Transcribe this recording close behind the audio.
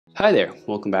Hi there,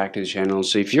 welcome back to the channel.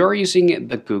 So if you're using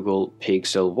the Google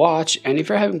Pixel watch and if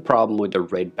you're having a problem with the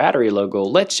red battery logo,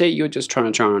 let's say you're just trying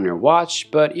to turn on your watch,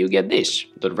 but you get this,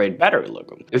 the red battery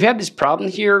logo. If you have this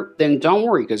problem here, then don't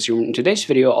worry, because in today's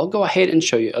video, I'll go ahead and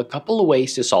show you a couple of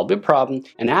ways to solve your problem.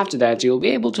 And after that, you'll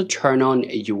be able to turn on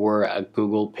your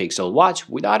Google Pixel watch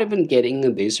without even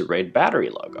getting this red battery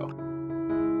logo.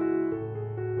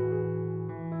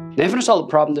 Now, if you want to solve the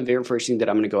problem, the very first thing that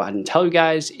I'm going to go ahead and tell you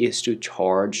guys is to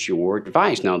charge your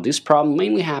device. Now, this problem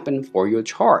mainly happened for your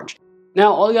charge.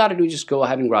 Now, all you got to do is just go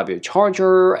ahead and grab your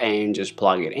charger and just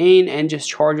plug it in and just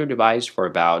charge your device for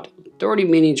about 30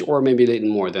 minutes or maybe a little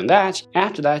more than that.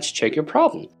 After that, check your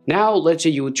problem. Now, let's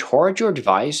say you charge your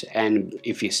device, and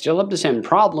if you still have the same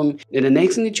problem, then the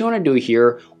next thing that you want to do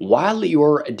here, while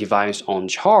your device on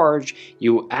charge,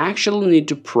 you actually need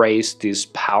to press this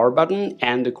power button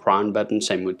and the crown button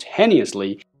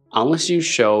simultaneously, unless it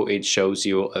shows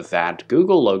you that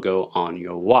Google logo on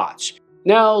your watch.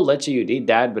 Now, let's say you did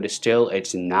that, but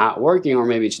it's not working, or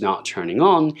maybe it's not turning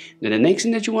on. Then the next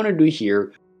thing that you want to do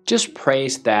here, just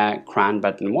press that crown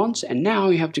button once, and now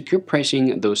you have to keep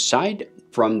pressing those side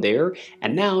from there,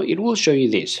 and now it will show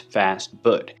you this fast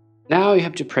boot. Now you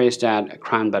have to press that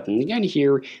crown button again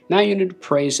here. Now you need to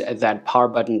press that power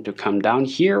button to come down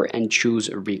here and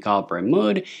choose recovery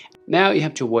mode. Now you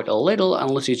have to wait a little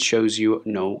unless it shows you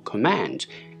no command.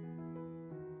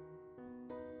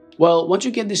 Well, once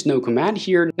you get this no command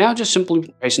here, now just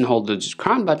simply press and hold the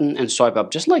crown button and swipe up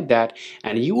just like that,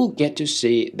 and you will get to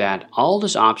see that all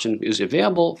this option is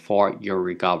available for your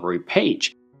recovery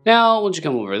page. Now, once you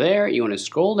come over there, you want to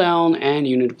scroll down and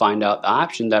you need to find out the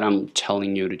option that I'm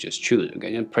telling you to just choose.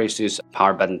 Okay, and press this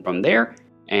power button from there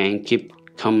and keep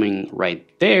coming right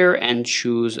there and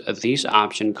choose this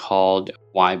option called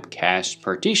Wipe Cache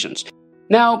Partitions.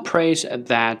 Now, press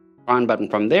that crown button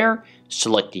from there,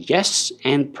 select yes,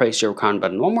 and press your crown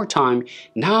button one more time.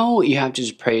 Now you have to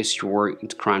just press your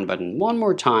crown button one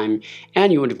more time,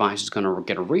 and your device is going to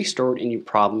get a restart and your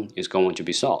problem is going to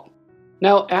be solved.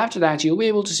 Now, after that, you'll be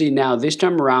able to see now this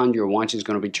time around your watch is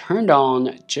going to be turned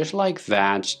on just like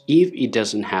that if it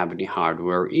doesn't have any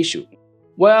hardware issue.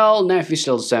 Well, now if you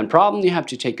still have the same problem, you have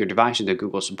to take your device to the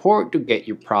Google support to get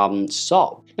your problem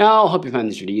solved. Now, I hope you found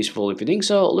this video useful. If you think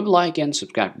so, leave a like and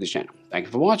subscribe to the channel. Thank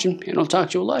you for watching, and I'll talk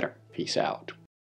to you later. Peace out.